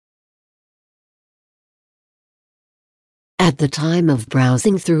At the time of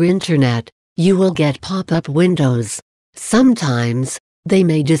browsing through internet, you will get pop-up windows. Sometimes, they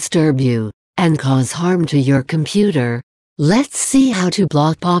may disturb you and cause harm to your computer. Let's see how to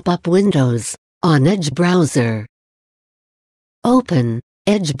block pop-up windows on Edge browser. Open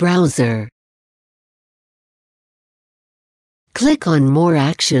Edge browser. Click on More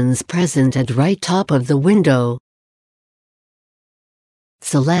Actions present at right top of the window.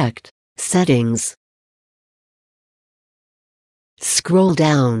 Select Settings. Scroll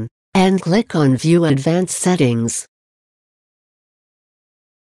down and click on View Advanced Settings.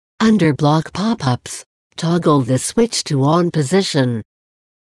 Under Block Pop-ups, toggle the switch to on position.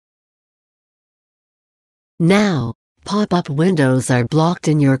 Now, pop-up windows are blocked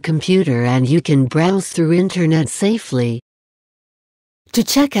in your computer and you can browse through internet safely. To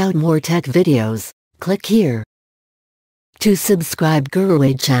check out more tech videos, click here. To subscribe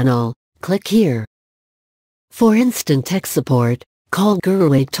GuruAid channel, click here. For instant tech support, call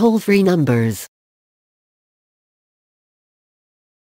GuruAid toll-free numbers